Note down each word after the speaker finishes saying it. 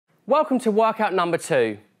Welcome to workout number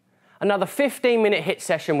 2, another 15-minute HIIT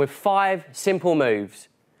session with 5 simple moves.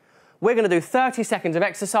 We're going to do 30 seconds of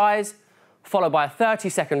exercise, followed by a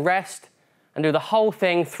 30-second rest, and do the whole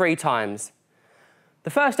thing 3 times. The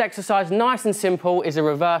first exercise, nice and simple, is a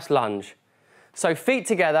reverse lunge. So feet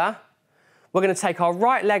together, we're going to take our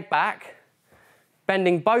right leg back,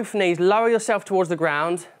 bending both knees, lower yourself towards the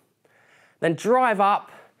ground, then drive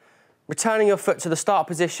up, returning your foot to the start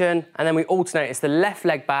position, and then we alternate. It's the left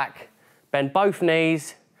leg back, bend both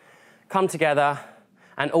knees, come together,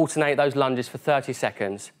 and alternate those lunges for 30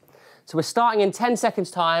 seconds. So we're starting in 10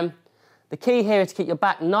 seconds time. The key here is to keep your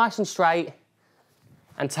back nice and straight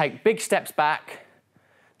and take big steps back,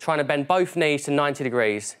 trying to bend both knees to 90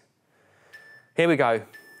 degrees. Here we go.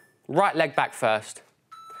 Right leg back first.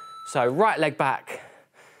 So right leg back,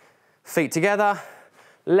 feet together,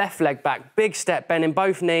 left leg back, big step, bending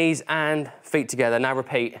both knees and feet together. Now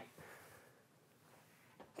repeat.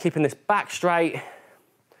 Keeping this back straight,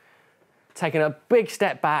 taking a big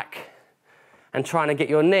step back and trying to get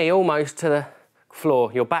your knee almost to the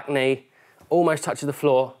floor. Your back knee almost touches the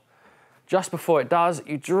floor. Just before it does,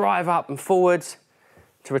 you drive up and forwards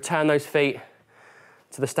to return those feet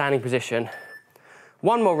to the standing position.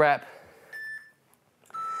 1 more rep.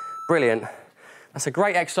 Brilliant. That's a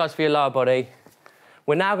great exercise for your lower body.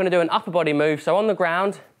 We're now going to do an upper body move. So on the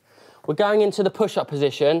ground, we're going into the push-up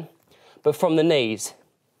position, but from the knees.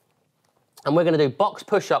 And we're going to do box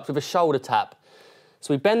push-ups with a shoulder tap.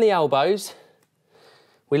 So we bend the elbows,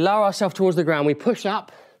 we lower ourselves towards the ground, we push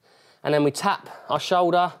up, and then we tap our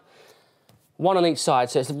shoulder, one on each side.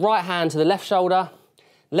 So it's the right hand to the left shoulder,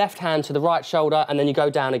 left hand to the right shoulder, and then you go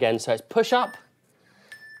down again. So it's push up,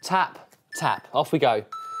 tap, tap. Off we go.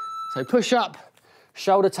 So push up,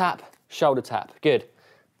 shoulder tap, shoulder tap. Good.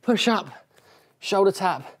 Push up, shoulder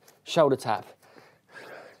tap, shoulder tap.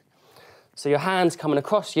 So your hands coming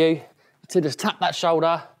across you to just tap that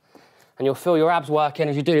shoulder, and you'll feel your abs working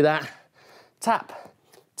as you do that. Tap,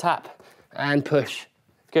 tap, and push.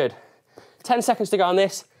 Good. 10 seconds to go on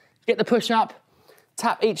this. Get the push up,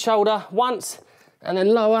 tap each shoulder once, and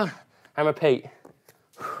then lower, and repeat.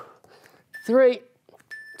 3,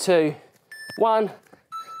 2, 1,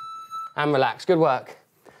 and relax. Good work.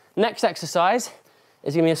 Next exercise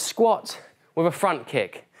is going to be a squat with a front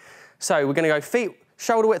kick. So we're going to go feet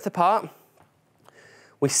shoulder width apart.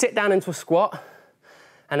 We sit down into a squat,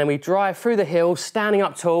 and then we drive through the heels, standing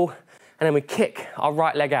up tall, and then we kick our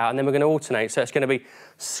right leg out, and then we're going to alternate. So it's going to be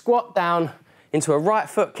squat down into a right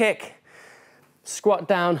foot kick, squat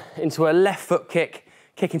down into a left foot kick,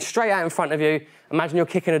 kicking straight out in front of you. Imagine you're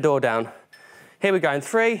kicking a door down. Here we go in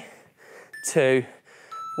 3, 2,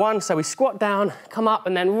 1. So we squat down, come up,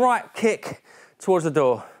 and then right kick towards the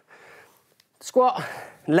door. Squat,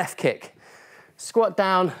 left kick. Squat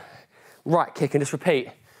down, right kick, and just repeat.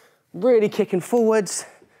 Really kicking forwards.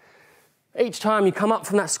 Each time you come up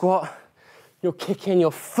from that squat, you're kicking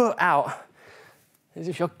your foot out as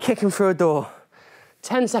if you're kicking through a door.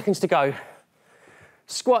 10 seconds to go.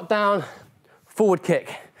 Squat down, forward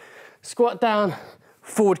kick. Squat down,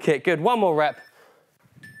 forward kick. Good. 1 more rep.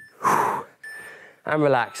 And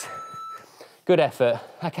relax. Good effort.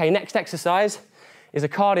 Okay, next exercise is a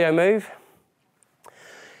cardio move.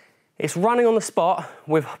 It's running on the spot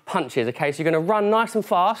with punches, okay? So you're going to run nice and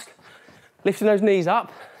fast, lifting those knees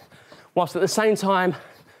up, whilst at the same time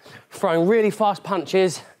throwing really fast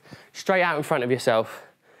punches straight out in front of yourself.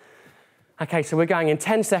 Okay, so we're going in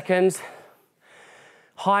 10 seconds,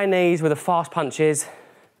 high knees with the fast punches.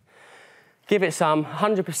 Give it some,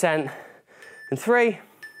 100%. In 3,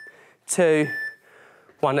 2,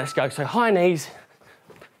 1, let's go. So high knees,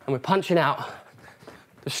 and we're punching out.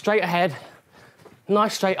 Just straight ahead,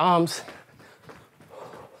 nice straight arms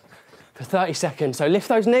for 30 seconds. So lift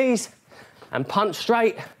those knees and punch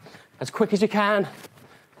straight as quick as you can,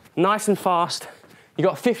 nice and fast. You've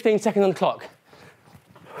got 15 seconds on the clock.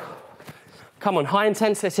 Come on, high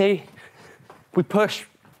intensity. We push.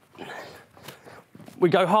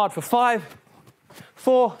 We go hard for 5,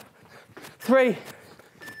 4, 3,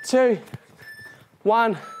 2,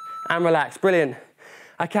 1, and relax. Brilliant.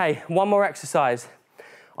 Okay, 1 more exercise.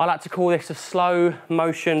 I like to call this a slow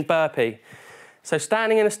motion burpee. So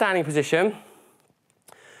standing in a standing position,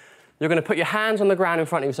 you're going to put your hands on the ground in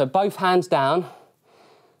front of you, so both hands down.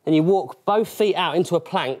 Then you walk both feet out into a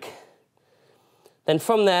plank. Then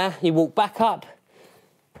from there, you walk back up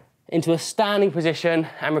into a standing position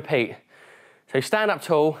and repeat. So stand up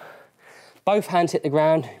tall, both hands hit the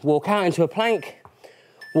ground, walk out into a plank,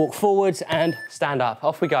 walk forwards and stand up.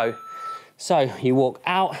 Off we go. So you walk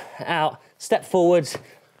out, out, step forwards,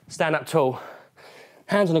 stand up tall.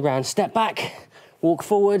 Hands on the ground, step back, walk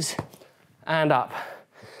forwards and up.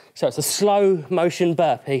 So it's a slow motion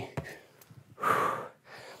burpee.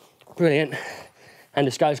 Brilliant. And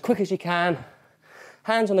just go as quick as you can.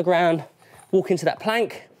 Hands on the ground, walk into that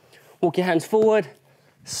plank, walk your hands forward,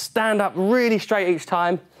 stand up really straight each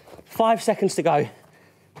time. 5 seconds to go.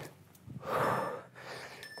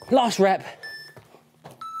 Last rep.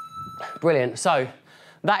 Brilliant. So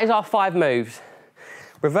that is our 5 moves.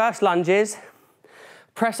 Reverse lunges,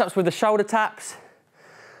 press ups with the shoulder taps,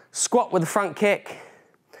 squat with the front kick,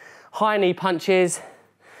 high knee punches,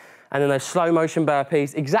 and then those slow motion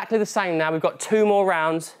burpees. Exactly the same now. We've got 2 more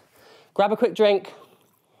rounds. Grab a quick drink.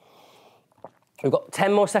 We've got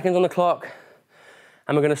 10 more seconds on the clock,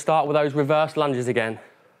 and we're going to start with those reverse lunges again.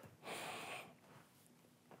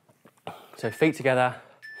 So feet together.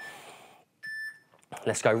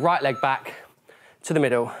 Let's go right leg back to the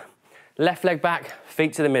middle. Left leg back,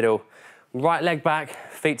 feet to the middle. Right leg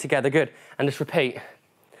back, feet together, good. And just repeat.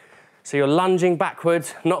 So you're lunging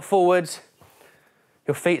backwards, not forwards.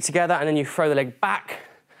 Your feet together, and then you throw the leg back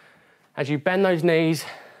as you bend those knees,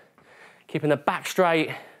 keeping the back straight,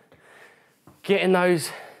 getting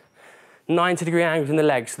those 90-degree angles in the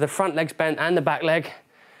legs. So the front leg's bent and the back leg,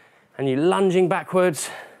 and you're lunging backwards.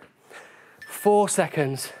 4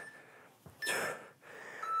 seconds.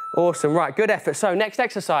 Awesome, right, good effort. So next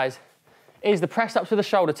exercise is the press ups with the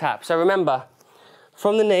shoulder tap. So remember,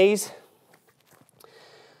 from the knees,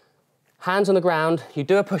 hands on the ground, you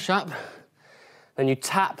do a push up, then you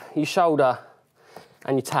tap your shoulder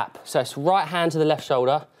and you tap. So it's right hand to the left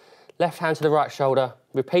shoulder, left hand to the right shoulder.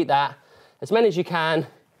 Repeat that as many as you can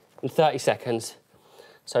in 30 seconds.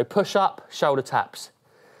 So push up, shoulder taps.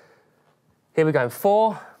 Here we go,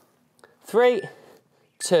 4, 3,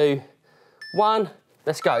 2, 1,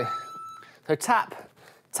 let's go. So tap,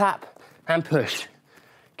 tap, and push.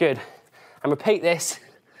 Good. And repeat this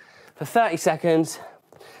for 30 seconds.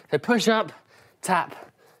 So push up, tap,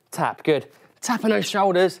 tap. Good. Tapping those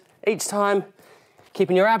shoulders each time,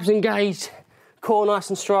 keeping your abs engaged, core nice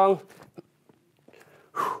and strong.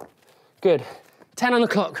 Good. 10 on the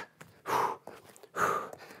clock.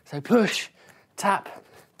 So push, tap,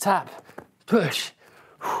 tap, push.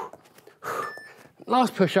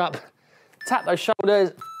 Last push up, tap those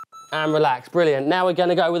shoulders and relax. Brilliant. Now we're going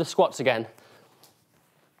to go with the squats again.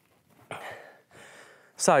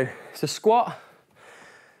 So it's a squat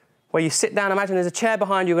where you sit down. Imagine there's a chair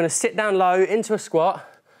behind you. You're going to sit down low into a squat.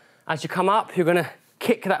 As you come up, you're going to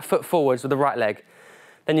kick that foot forwards with the right leg.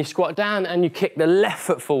 Then you squat down and you kick the left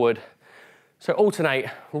foot forward. So alternate,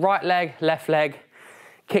 right leg, left leg,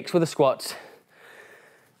 kicks with the squats.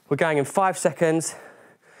 We're going in 5 seconds.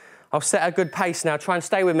 I'll set a good pace now. Try and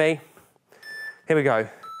stay with me. Here we go.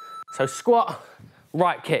 So squat,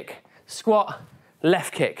 right kick. Squat,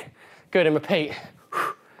 left kick. Good, and repeat.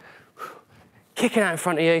 Kicking out in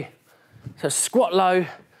front of you. So squat low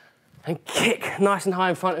and kick nice and high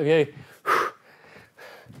in front of you.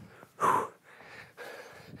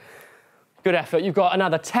 Good effort. You've got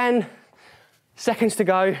another 10 seconds to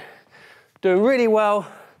go. Doing really well.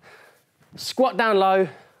 Squat down low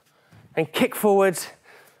and kick forwards.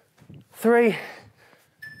 3,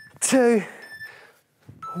 2,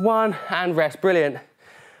 1, and rest. Brilliant.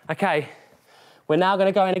 Okay, we're now going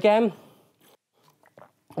to go in again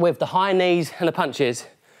with the high knees and the punches.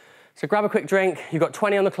 So grab a quick drink. You've got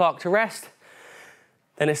 20 on the clock to rest.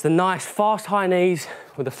 Then it's the nice fast high knees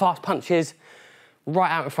with the fast punches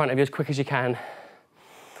right out in front of you as quick as you can.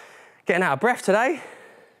 Getting out of breath today.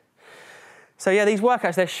 So yeah, these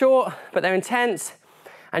workouts, they're short, but they're intense,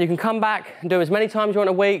 and you can come back and do as many times as you want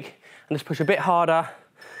a week and just push a bit harder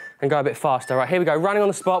and go a bit faster. Right, here we go, running on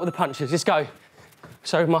the spot with the punches. Let's go.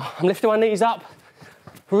 So I'm lifting my knees up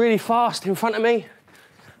really fast in front of me,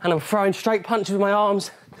 and I'm throwing straight punches with my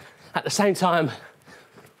arms at the same time.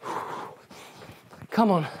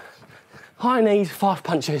 Come on. High knees, fast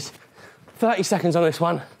punches. 30 seconds on this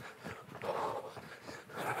one.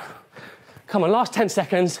 Come on, last 10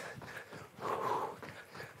 seconds.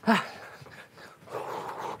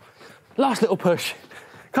 Last little push.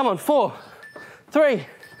 Come on, 4, 3,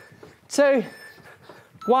 2,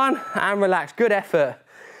 1, and relax. Good effort.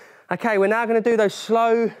 Okay, we're now going to do those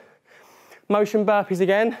slow motion burpees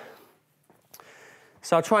again.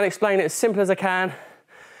 So I'll try and explain it as simple as I can.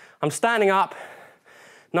 I'm standing up,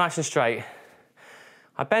 nice and straight.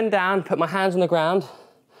 I bend down, put my hands on the ground.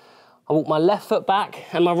 I walk my left foot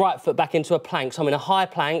back and my right foot back into a plank. So I'm in a high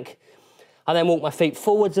plank. I then walk my feet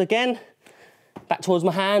forwards again, back towards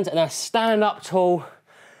my hands, and I stand up tall.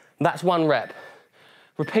 That's 1 rep.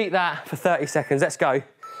 Repeat that for 30 seconds. Let's go.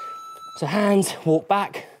 So hands, walk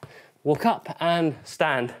back, walk up and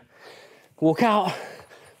stand. Walk out,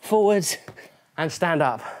 forwards and stand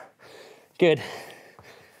up. Good.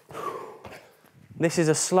 This is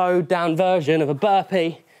a slowed down version of a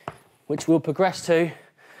burpee, which we'll progress to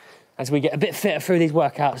as we get a bit fitter through these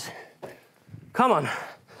workouts. Come on,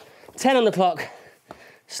 10 on the clock,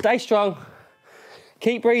 stay strong,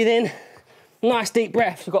 keep breathing, nice deep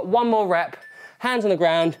breaths. We've got one more rep, hands on the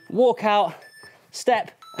ground, walk out,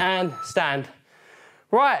 step and stand.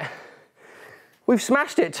 Right, we've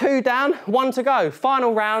smashed it, 2 down, 1 to go.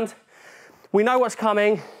 Final round, we know what's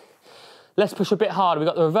coming. Let's push a bit harder. We've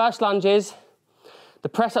got the reverse lunges, the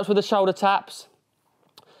press ups with the shoulder taps,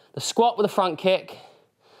 the squat with the front kick,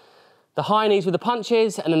 the high knees with the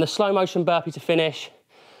punches, and then the slow motion burpee to finish.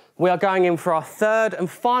 We are going in for our 3rd and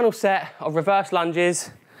final set of reverse lunges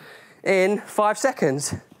in 5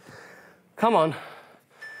 seconds. Come on,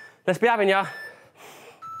 let's be having ya.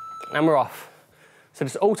 And we're off. So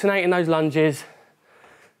just alternating those lunges,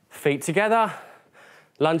 feet together,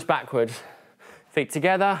 lunge backwards, feet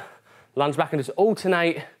together, lunge back, and just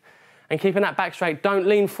alternate, and keeping that back straight. Don't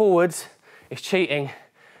lean forwards, it's cheating.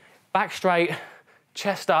 Back straight,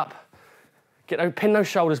 chest up, pin those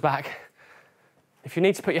shoulders back. If you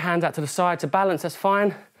need to put your hands out to the side to balance, that's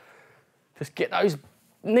fine. Just get those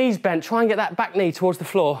knees bent, try and get that back knee towards the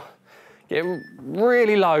floor. Get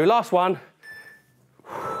really low, last one.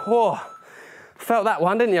 Whoa, felt that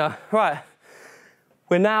one, didn't you? Right,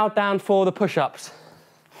 we're now down for the push-ups.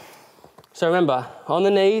 So remember, on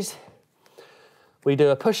the knees, we do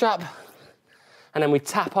a push-up, and then we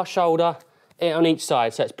tap our shoulder on each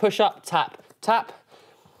side. So it's push-up, tap, tap,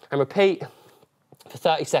 and repeat for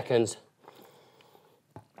 30 seconds.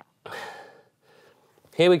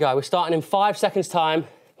 Here we go, we're starting in 5 seconds time.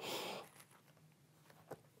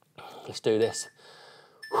 Let's do this.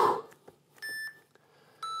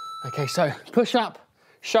 Okay, so push up,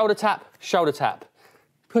 shoulder tap,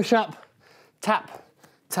 push up, tap,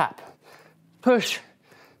 tap, push,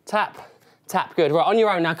 tap, tap. Good, right, on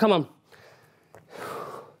your own now, come on.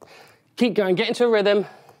 Keep going, get into a rhythm.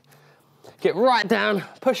 Get right down,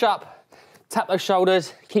 push up, tap those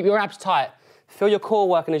shoulders, keep your abs tight. Feel your core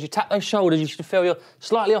working. As you tap those shoulders, you should feel you're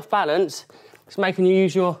slightly off balance. It's making you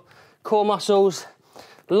use your core muscles.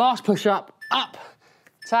 Last push up,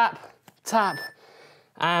 tap, tap,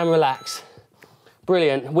 and relax.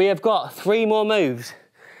 Brilliant. We have got 3 more moves.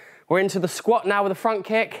 We're into the squat now with a front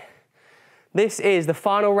kick. This is the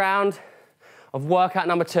final round of workout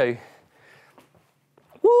number 2.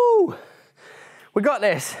 Woo! We got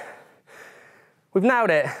this. We've nailed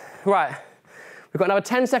it. Right. We've got another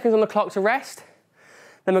 10 seconds on the clock to rest.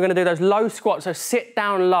 Then we're going to do those low squats. So sit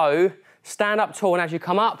down low, stand up tall, and as you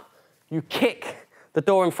come up, you kick the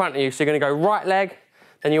door in front of you. So you're going to go right leg,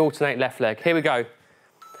 then you alternate left leg. Here we go.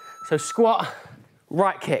 So squat,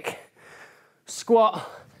 right kick. Squat,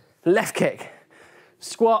 left kick.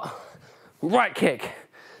 Squat, right kick.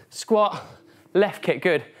 Squat, left kick.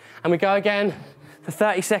 Good. And we go again for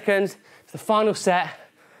 30 seconds. It's the final set.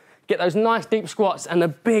 Get those nice deep squats and the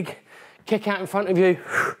big kick out in front of you.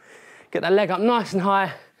 Get that leg up nice and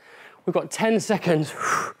high. We've got 10 seconds.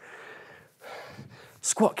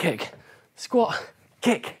 Squat, kick, squat,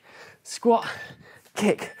 kick, squat,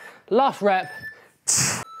 kick. Last rep.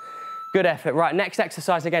 Good effort. Right, next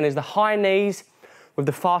exercise again is the high knees with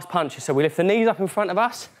the fast punches. So we lift the knees up in front of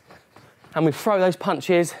us and we throw those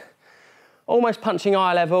punches, almost punching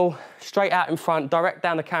eye level, straight out in front, direct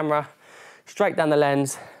down the camera, straight down the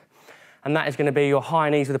lens. And that is going to be your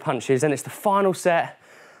high knees with the punches. And it's the final set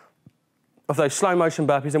of those slow motion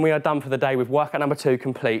burpees, and we are done for the day with workout number 2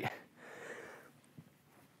 complete.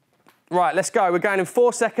 Right, let's go. We're going in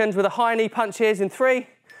 4 seconds with the high knee punches in 3,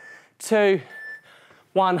 2,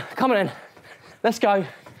 1. Come on in. Let's go.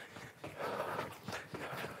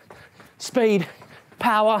 Speed,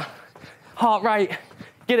 power, heart rate.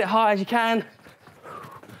 Get it high as you can.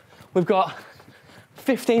 We've got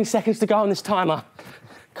 15 seconds to go on this timer.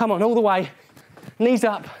 Come on, all the way. Knees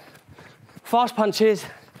up. Fast punches.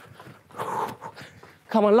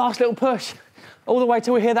 Come on, last little push. All the way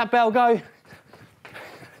till we hear that bell go.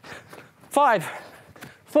 5,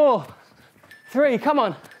 4, 3, come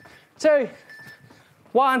on. 2,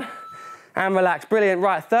 1, and relax. Brilliant.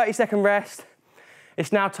 Right, 30-second rest.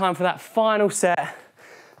 It's now time for that final set.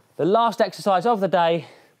 The last exercise of the day,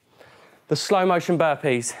 the slow motion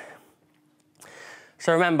burpees.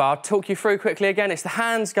 So remember, I'll talk you through quickly again. It's the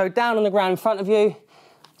hands go down on the ground in front of you.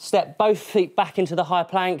 Step both feet back into the high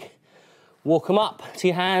plank. Walk them up to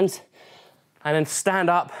your hands. And then stand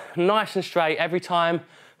up nice and straight every time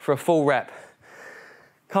for a full rep.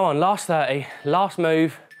 Come on, last 30, last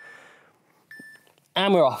move.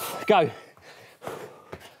 And we're off. Go.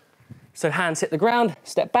 So hands hit the ground,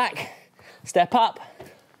 step back, step up,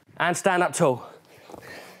 and stand up tall.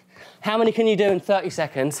 How many can you do in 30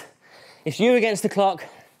 seconds? It's you against the clock.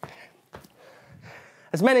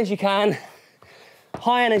 As many as you can.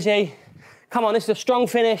 High energy. Come on, this is a strong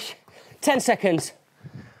finish. 10 seconds.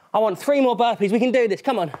 I want 3 more burpees. We can do this,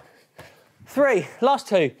 come on. 3, last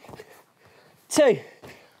 2. 2.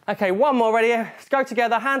 Okay, 1 more, ready? Let's go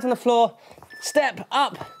together, hands on the floor. Step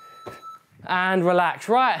up and relax.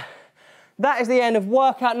 Right, that is the end of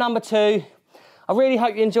workout number 2. I really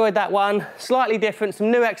hope you enjoyed that one. Slightly different,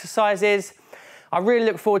 some new exercises. I really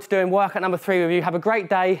look forward to doing workout number 3 with you. Have a great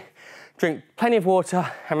day, drink plenty of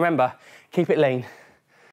water, and remember, keep it lean.